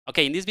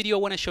Okay, in this video,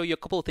 I want to show you a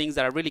couple of things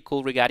that are really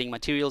cool regarding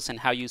materials and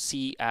how you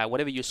see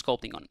whatever you're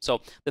sculpting on.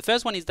 So the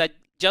first one is that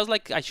just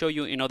like I show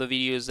you in other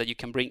videos that you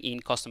can bring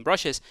in custom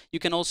brushes, you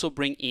can also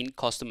bring in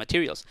custom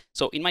materials.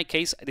 So in my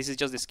case, this is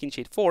just the Skin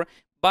Shade 4,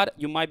 but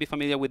you might be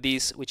familiar with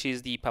this, which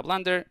is the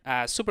Pablander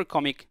Super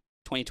Comic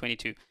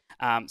 2022.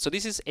 So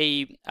this is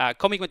a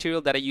comic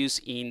material that I use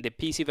in the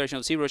PC version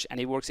of ZBrush, and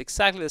it works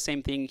exactly the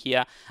same thing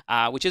here,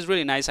 which is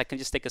really nice. I can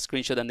just take a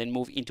screenshot and then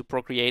move into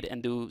Procreate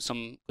and do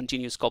some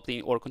continuous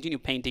sculpting or continue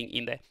painting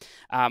in there.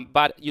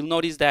 But you'll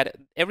notice that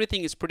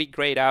everything is pretty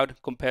grayed out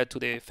compared to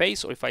the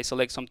face, or if I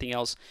select something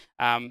else,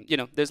 you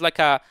know, there's like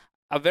a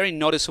very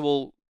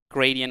noticeable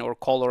gradient or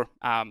color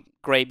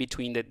gray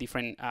between the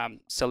different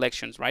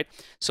selections, right?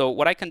 So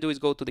what I can do is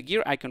go to the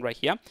gear icon right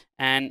here,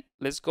 and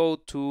let's go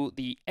to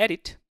the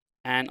edit.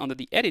 And under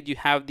the edit, you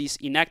have this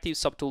inactive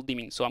subtool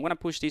dimming. So I'm going to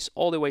push this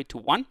all the way to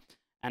 1.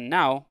 And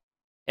now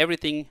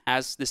everything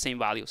has the same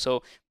value.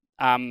 So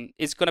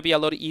it's going to be a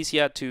lot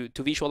easier to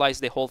visualize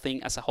the whole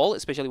thing as a whole,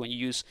 especially when you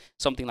use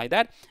something like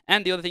that.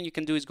 And the other thing you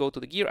can do is go to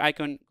the gear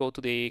icon, go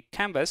to the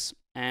canvas,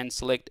 and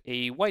select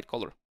a white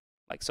color,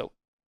 like so.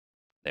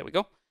 There we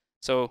go.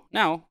 So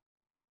now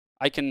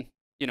I can,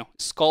 you know,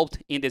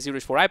 sculpt in the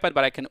ZBrush for iPad,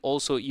 but I can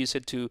also use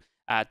it to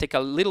take a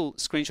little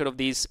screenshot of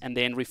this and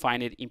then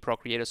refine it in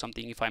Procreate or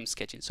something if I'm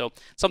sketching. So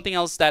something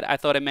else that I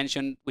thought I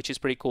mentioned, which is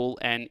pretty cool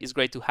and is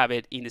great to have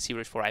it in the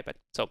ZBrush for iPad.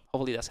 So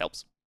hopefully that helps.